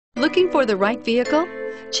Looking for the right vehicle?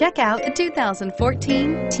 Check out the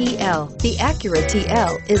 2014 TL. The Acura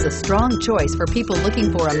TL is a strong choice for people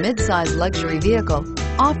looking for a mid-size luxury vehicle.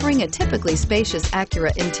 Offering a typically spacious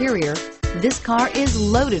Acura interior, this car is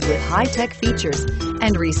loaded with high-tech features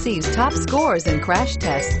and receives top scores in crash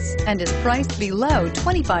tests and is priced below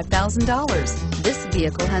 $25,000. This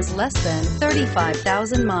vehicle has less than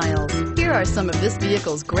 35,000 miles. Here are some of this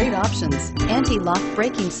vehicle's great options: anti-lock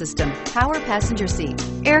braking system, power passenger seat,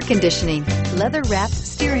 air conditioning, leather-wrapped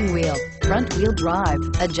steering wheel, front-wheel drive,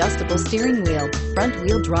 adjustable steering wheel,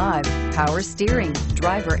 front-wheel drive, power steering,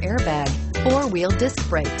 driver airbag, four-wheel disc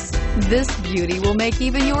brakes. This beauty will make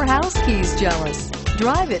even your house keys jealous.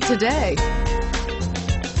 Drive it today.